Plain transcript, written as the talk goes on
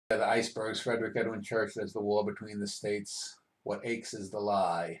The icebergs, Frederick Edwin Church, there's the war between the states. What aches is the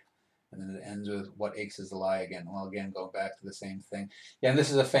lie. And then it ends with what aches is the lie again. Well, again, going back to the same thing. Yeah, and this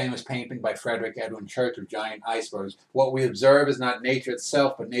is a famous painting by Frederick Edwin Church of giant icebergs. What we observe is not nature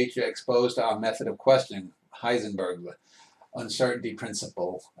itself, but nature exposed to our method of questioning. Heisenberg, the uncertainty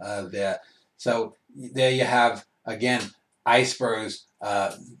principle there. So there you have, again, icebergs,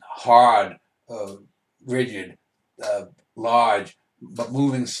 hard, rigid, large, but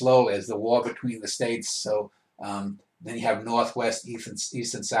moving slowly as the war between the states. So then you have northwest,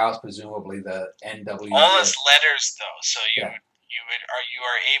 east and south, presumably the NW. All as letters, though, so you Yeah. you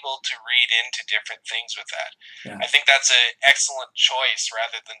are able to read into different things with that. Yeah. I think that's an excellent choice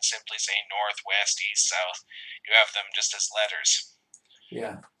rather than simply saying north, west, east, south. You have them just as letters.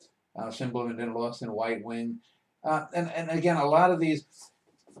 Yeah. Symbol of an lost in white wing. And again, a lot of these,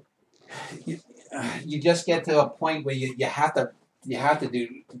 you just get to a point where you have to do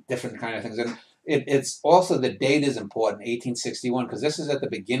different kind of things. And it's also the date is important, 1861, because this is at the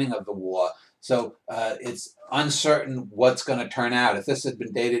beginning of the war. So it's uncertain what's going to turn out. If this had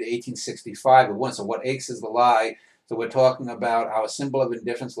been dated 1865, it wouldn't. So what aches is the lie. So we're talking about our symbol of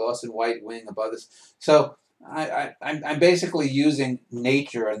indifference, lost in white wing above this. So I'm basically using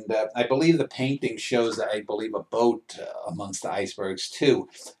nature, and I believe the painting shows, I believe, a boat amongst the icebergs too,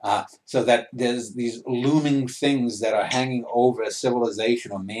 so that there's these looming things that are hanging over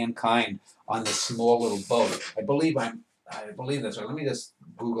civilization or mankind on this small little boat. I believe that's right. Let me just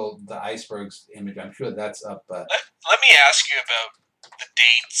Google the icebergs image. I'm sure that's up. Let me ask you about the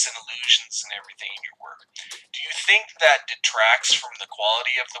dates and illusions and everything in your work. Do you think that detracts from the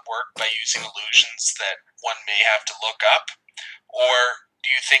quality of the work by using illusions that one may have to look up? Or do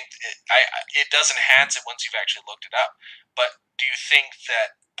you think it does enhance it once you've actually looked it up? But do you think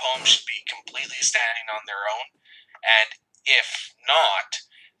that poems should be completely standing on their own? And if not,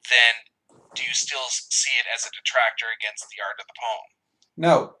 then do you still see it as a detractor against the art of the poem?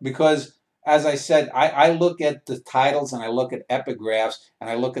 No, because as I said, I look at the titles and I look at epigraphs and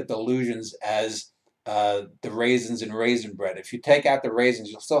I look at the allusions as the raisins in raisin bread. If you take out the raisins,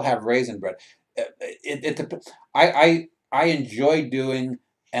 you'll still have raisin bread. I enjoy doing,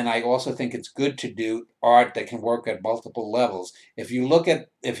 and I also think it's good to do art that can work at multiple levels. If you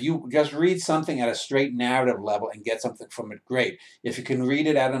just read something at a straight narrative level and get something from it, great. If you can read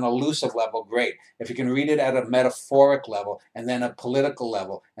it at an elusive level, great. If you can read it at a metaphoric level, and then a political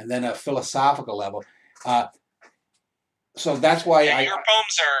level, and then a philosophical level, so that's why your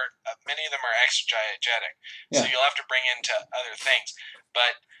poems are many of them are exegetic, so you'll have to bring into other things.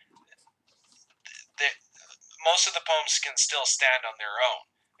 But most of the poems can still stand on their own.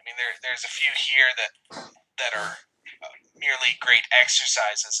 I mean, there's a few here that are merely great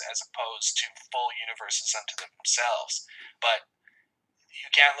exercises as opposed to full universes unto themselves. But you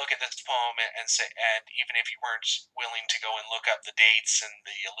can't look at this poem and say, and even if you weren't willing to go and look up the dates and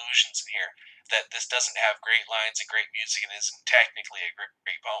the allusions in here, that this doesn't have great lines and great music and isn't technically a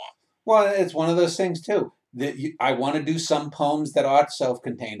great poem. Well, it's one of those things too. I want to do some poems that are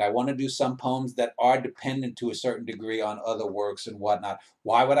self-contained. I want to do some poems that are dependent to a certain degree on other works and whatnot.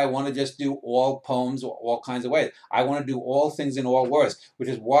 Why would I want to just do all poems all kinds of ways? I want to do all things in all words, which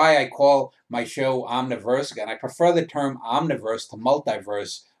is why I call my show Omniversica. And I prefer the term omniverse to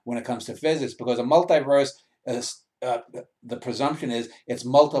multiverse when it comes to physics, because a multiverse is the presumption is it's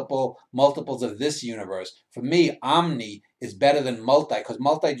multiples of this universe. For me, omni is better than multi, because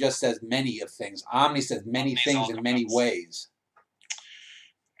multi just says many of things. Omni says many things in many ways.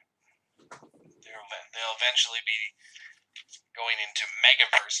 They'll eventually be going into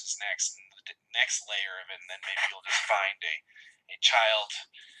megaverses next, and the next layer of it, and then maybe you'll just find a child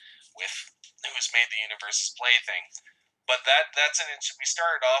who's made the universe's plaything. But that's we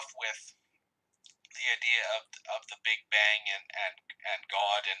started off with the idea of the Big Bang and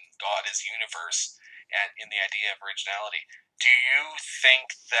God as universe, and in the idea of originality. Do you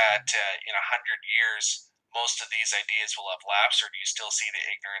think that in 100 years most of these ideas will have lapsed, or do you still see the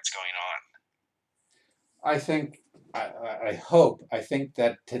ignorance going on? I hope. I think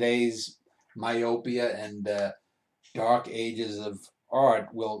that today's myopia and dark ages of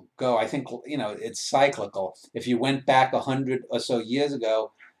art will go. I think it's cyclical. If you went back 100 or so years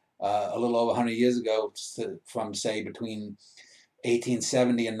ago, a little over 100 years ago, from say between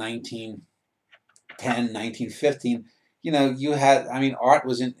 1870 and 1910, 1915, you had, art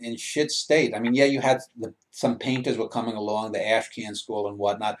was in shit state. Yeah, you had some painters were coming along, the Ashcan school and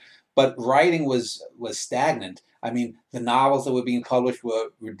whatnot, but writing was stagnant. The novels that were being published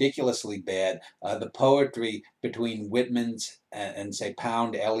were ridiculously bad. The poetry between Whitman's and say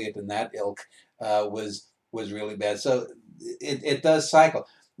Pound, Eliot, and that ilk was really bad. So it does cycle.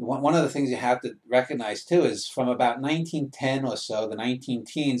 one of the things you have to recognize too is from about 1910 or so, the 19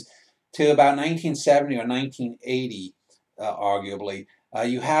 teens, to about 1970 or 1980, arguably,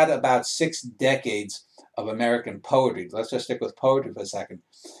 you had about 6 decades of American poetry. Let's just stick with poetry for a second.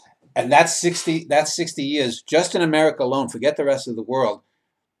 And that's 60 years just in America alone. Forget the rest of the world.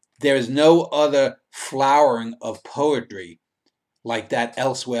 There is no other flowering of poetry like that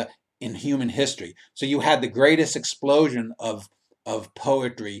elsewhere in human history. So you had the greatest explosion of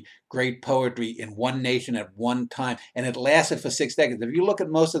poetry, great poetry in one nation at one time, and it lasted for 6 decades. If you look at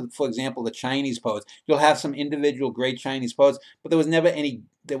most of, for example, the Chinese poets, you'll have some individual great Chinese poets, but there was never any.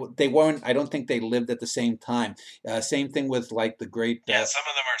 They weren't. I don't think they lived at the same time. Same thing with like the great. Some of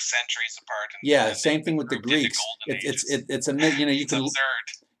them are centuries apart. Yeah, same thing with the Greeks. It's a you know you It's can.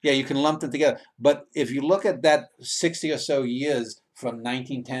 absurd. Yeah, you can lump them together. But if you look at that 60 or so years from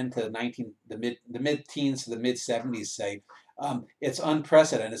 1910 to the mid teens to the mid 70s, say, it's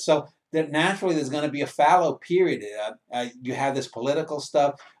unprecedented. So that naturally there's going to be a fallow period. You have this political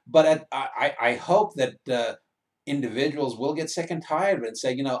stuff, but I hope that individuals will get sick and tired of it and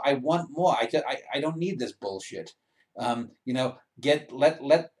say, I want more. I don't need this bullshit. Get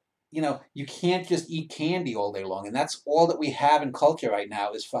let you can't just eat candy all day long. And that's all that we have in culture right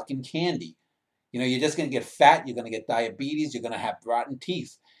now is fucking candy. You're just going to get fat. You're going to get diabetes. You're going to have rotten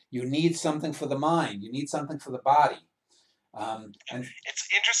teeth. You need something for the mind. You need something for the body. And It's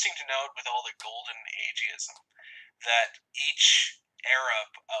interesting to note with all the golden ageism that each era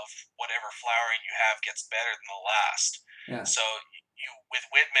of whatever flowering you have gets better than the last. yeah, So with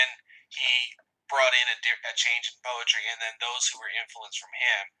Whitman, he brought in a change in poetry, and then those who were influenced from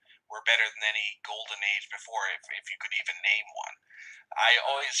him were better than any golden age before, if you could even name one.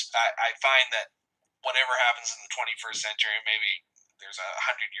 I find that whatever happens in the 21st century, maybe there's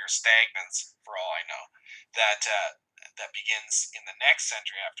 100-year stagnance for all I know, that begins in the next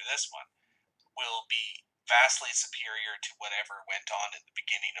century after this one, will be vastly superior to whatever went on in the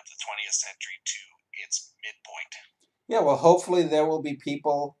beginning of the 20th century to its midpoint. yeah, well, hopefully there will be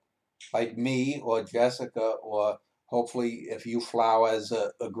people like me or Jessica, or hopefully if you flower as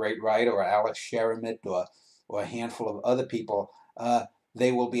a great writer, or Alex Sheremit, or a handful of other people,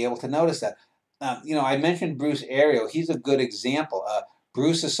 they will be able to notice that. I mentioned Bruce Ariel. He's a good example.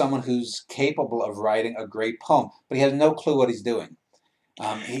 Bruce is someone who's capable of writing a great poem, but he has no clue what he's doing.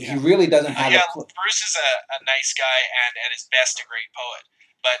 He really doesn't have a clue. Bruce is a nice guy and at his best a great poet.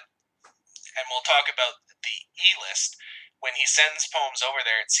 But, and we'll talk about the E-list, when he sends poems over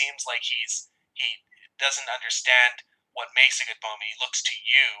there, it seems like he doesn't understand what makes a good poem. He looks to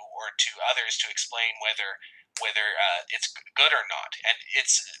you or to others to explain whether it's good or not. And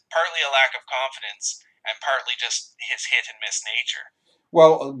it's partly a lack of confidence and partly just his hit and miss nature.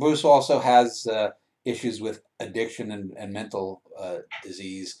 Well, Bruce also has issues with addiction and mental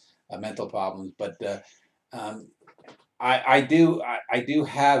disease, mental problems. But I do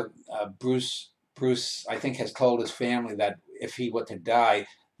have Bruce. Bruce, I think, has told his family that if he were to die,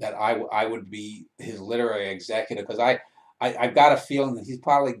 that I would be his literary executive, because I've got a feeling that he's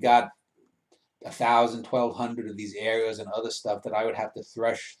probably got 1,000, 1,200 of these areas and other stuff that I would have to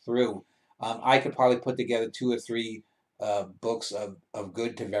thresh through. I could probably put together 2 or 3 books of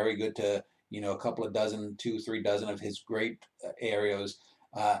good to very good to a couple of dozen, 2, 3 dozen of his great areas,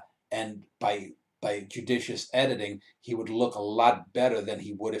 and by judicious editing, he would look a lot better than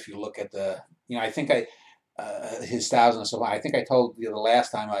he would if you look at the. I think his thousand or so. I think I told you the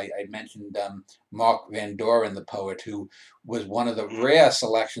last time I mentioned Mark Van Doren, the poet, who was one of the rare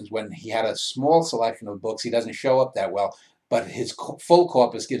selections when he had a small selection of books. He doesn't show up that well, but his full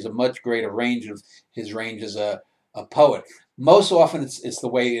corpus gives a much greater range of his range as a poet. Most often, it's the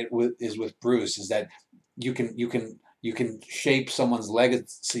way it is with Bruce, is that you can shape someone's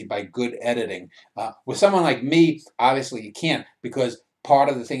legacy by good editing. With someone like me, obviously you can't, because part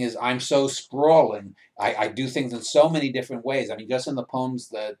of the thing is I'm so sprawling. I do things in so many different ways. I mean, just in the poems,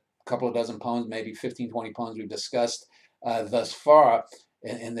 the couple of dozen poems, maybe 15, 20 poems we've discussed thus far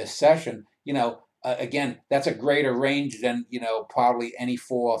in this session, again, that's a greater range than, probably any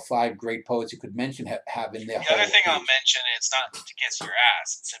 4 or 5 great poets you could mention have in their The whole other thing age. I'll mention, it's not to kiss your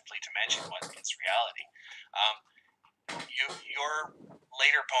ass, it's simply to mention what is reality. Your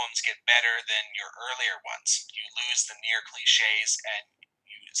later poems get better than your earlier ones. You lose the near cliches and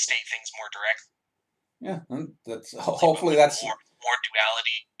you state things more directly. Yeah, that's hopefully that's more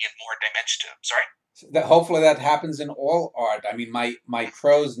duality and more dimension to them. Sorry? Hopefully that happens in all art. I mean, my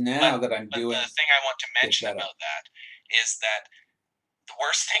prose now that I'm doing. But the thing I want to mention about that is that the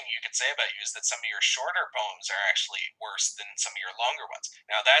worst thing you could say about you is that some of your shorter poems are actually worse than some of your longer ones.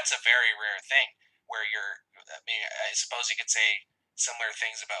 Now, that's a very rare thing where I suppose you could say similar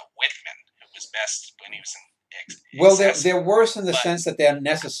things about Whitman, who was best when he was in Well, excess. they're worse in the But sense that they're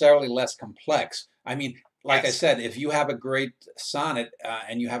necessarily less complex. I mean, like I yes, said, if you have a great sonnet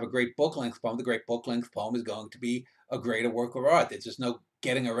and you have a great book length poem, the great book length poem is going to be a greater work of art. There's just no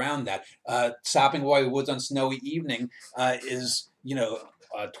getting around that. Sopping While the Woods on Snowy Evening is,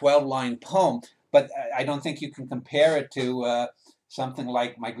 a 12-line poem, but I don't think you can compare it to something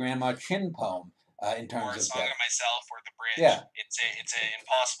like My Grandma Chin poem in or terms A of Song depth. of Myself or The Yeah, Bridge. It's an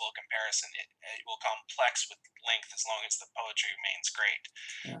impossible comparison. It will complex with length as long as the poetry remains great.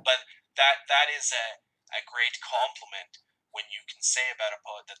 yeah. But that is a great compliment when you can say about a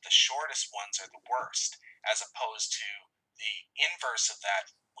poet that the shortest ones are the worst, as opposed to the inverse of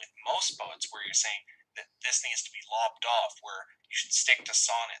that with most poets, where you're saying that this needs to be lopped off, where you should stick to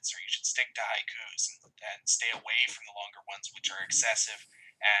sonnets or you should stick to haikus and stay away from the longer ones, which are excessive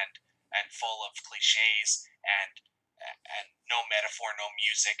and full of cliches and no metaphor, no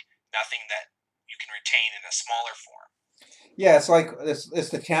music, nothing that you can retain in a smaller form. Yeah, it's like it's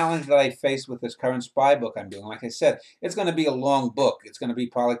the challenge that I face with this current spy book I'm doing. Like I said, it's going to be a long book. It's going to be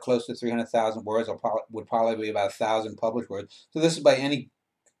probably close to 300,000 words, or would probably be about 1,000 published words. So this is by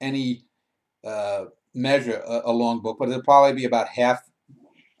any uh, measure a long book, but it'll probably be about half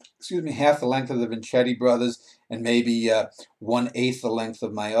the length of the Vincetti brothers, and maybe 1/8 the length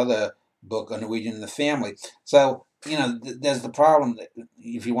of my other book, A Norwegian in the Family. So there's the problem that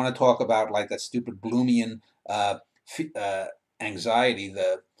if you want to talk about like that stupid Bloomian uh, anxiety,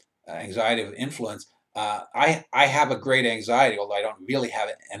 the anxiety of influence. I have a great anxiety, although I don't really have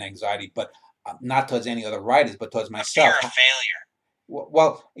an anxiety, but not towards any other writers, but towards A fear myself. of failure.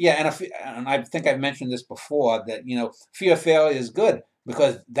 Well, yeah, and I think I've mentioned this before that fear of failure is good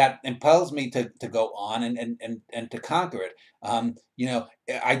because that impels me to go on and to conquer it.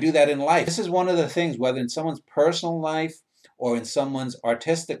 I do that in life. This is one of the things, whether in someone's personal life or in someone's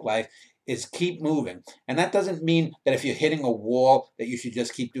artistic life, is keep moving. And that doesn't mean that if you're hitting a wall that you should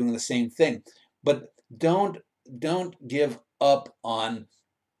just keep doing the same thing. But don't don't give up on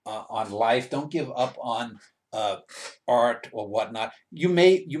life. Don't give up on uh, art or whatnot. You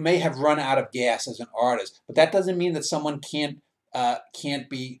may have run out of gas as an artist, but that doesn't mean that someone can't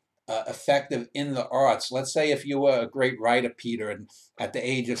be effective in the arts. Let's say if you were a great writer, Peter, and at the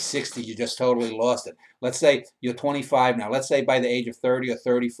age of 60 you just totally lost it. Let's say you're 25 now. Let's say by the age of 30 or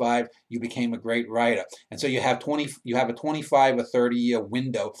 35 you became a great writer, and so you have a 25 or 30-year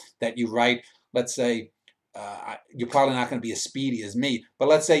window that you write. Let's say you're probably not going to be as speedy as me, but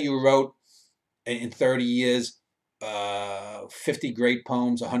let's say you wrote in 30 years 50 great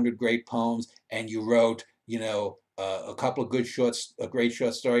poems, 100 great poems, and you wrote, a couple of great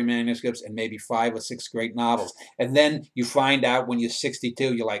short story manuscripts, and maybe 5 or 6 great novels. And then you find out when you're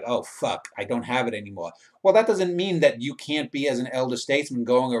 62, you're like, oh, fuck, I don't have it anymore. Well, that doesn't mean that you can't be, as an elder statesman,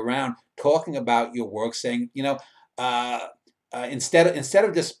 going around talking about your work, saying, uh, instead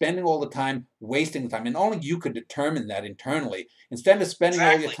of just spending all the time wasting the time, and only you could determine that internally. Instead of spending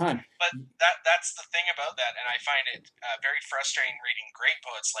all your Exactly. time, But that's the thing about that, and I find it very frustrating reading great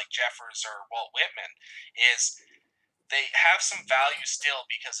poets like Jeffers or Walt Whitman, is they have some value still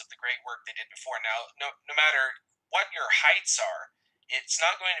because of the great work they did before. Now, no matter what your heights are, it's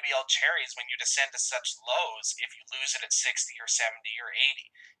not going to be all cherries when you descend to such lows if you lose it at 60 or 70 or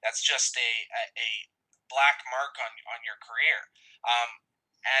 80. That's just a black mark on your career.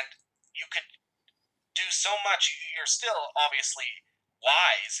 And you could do so much. You're still obviously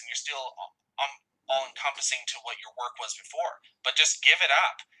wise and you're still all encompassing to what your work was before, but just give it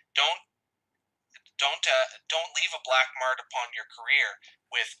up. Don't don't leave a black mark upon your career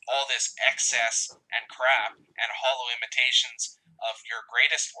with all this excess and crap and hollow imitations of your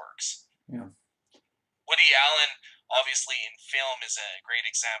greatest works. yeah, Woody Allen, obviously in film, is a great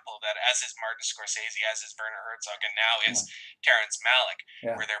example of that, as is Martin Scorsese, as is Werner Herzog, and now yeah, is Terrence Malick,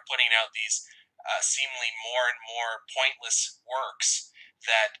 yeah. where they're putting out these seemingly more and more pointless works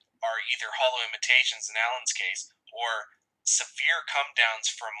that are either hollow imitations in Allen's case or severe come downs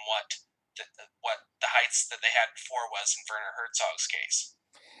from what the heights that they had before was in Werner Herzog's case.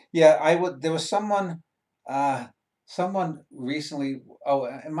 Yeah, I would. There was uh, someone recently. Oh,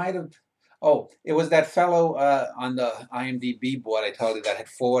 it might have. Oh, it was that fellow on the IMDb board I told you that had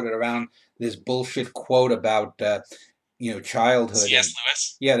forwarded around this bullshit quote about childhood. C.S. And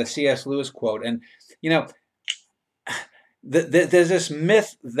Lewis. yeah, the C.S. Lewis quote. And you know there's this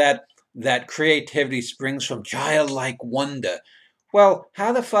myth that creativity springs from childlike wonder. Well,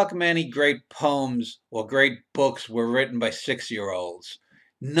 how the fuck many great poems or great books were written by 6-year-olds?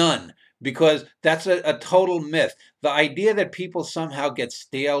 None, because that's a total myth. The idea that people somehow get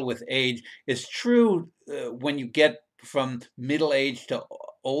stale with age is true when you get from middle age to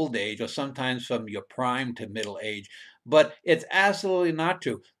old age, or sometimes from your prime to middle age. But it's absolutely not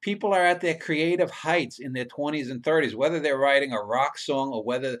true. People are at their creative heights in their 20s and 30s, whether they're writing a rock song or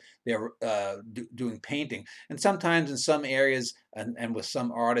whether they're doing painting. And sometimes in some areas and with some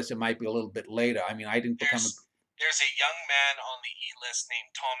artists, it might be a little bit later. I mean, I didn't become a. There's a young man on the E-list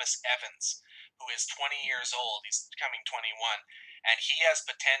named Thomas Evans who is 20 years old. He's becoming 21, and he has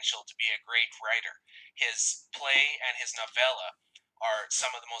potential to be a great writer. His play and his novella are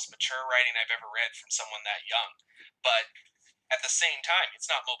some of the most mature writing I've ever read from someone that young. But at the same time, it's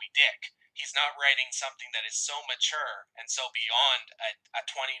not Moby Dick. He's not writing something that is so mature and so beyond a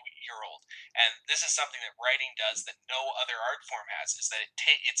 20-year-old. And this is something that writing does that no other art form has, is that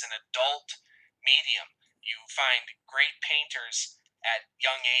it's an adult medium. You find great painters at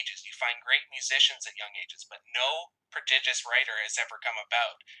young ages. You find great musicians at young ages, but no prodigious writer has ever come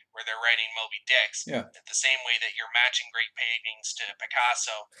about where they're writing Moby Dicks. Yeah. The same way that you're matching great paintings to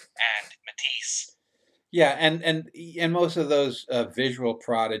Picasso and Matisse. Yeah, and most of those visual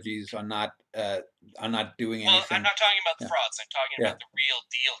prodigies are not doing anything. Well, I'm not talking about the frauds. I'm talking Yeah. about the real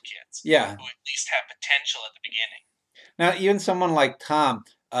deal kids. Yeah. Who at least have potential at the beginning. Now, even someone like Tom,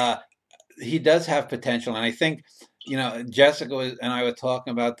 he does have potential, and I think, Jessica and I were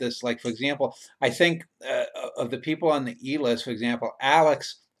talking about this. Like, for example, I think of the people on the E-list, for example,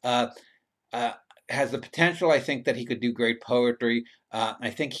 Alex has the potential. I think that he could do great poetry.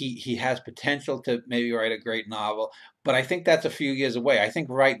 I think he has potential to maybe write a great novel, but I think that's a few years away. I think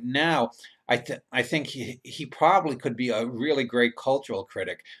right now, I think he probably could be a really great cultural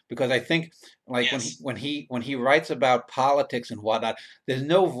critic, because I think, like, Yes. when he writes about politics and whatnot, there's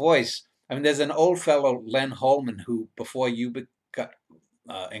no voice. I mean, there's an old fellow, Len Holman, who before you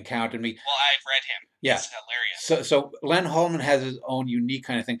encountered me. Well, I've read him. Yeah. He's hilarious. So Len Holman has his own unique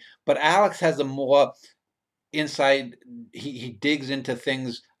kind of thing, but Alex has a more inside. He digs into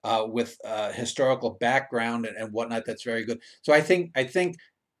things with historical background and whatnot. That's very good. So I think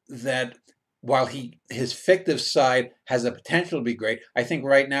that while his fictive side has the potential to be great, I think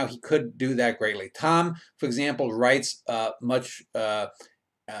right now he could do that greatly. Tom, for example, writes much.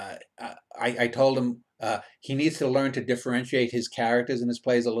 I told him he needs to learn to differentiate his characters in his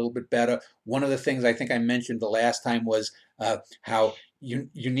plays a little bit better. One of the things I think I mentioned the last time was how you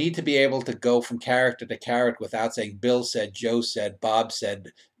need to be able to go from character to character without saying Bill said, Joe said, Bob said,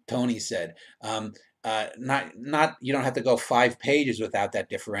 Tony said. Not you don't have to go 5 pages without that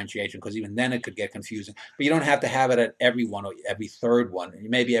differentiation, because even then it could get confusing. But you don't have to have it at every one or every third one,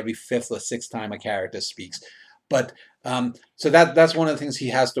 maybe every 5th or 6th time a character speaks. But so that's one of the things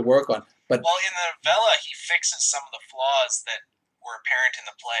he has to work on. But well, in the novella, he fixes some of the flaws that were apparent in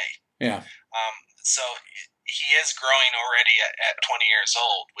the play. Yeah. So he is growing already at 20 years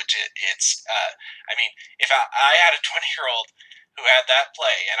old, which it's. I mean, if I had a 20-year-old who had that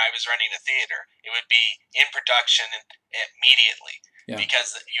play and I was running a theater, it would be in production immediately,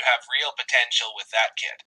 because you have real potential with that kid.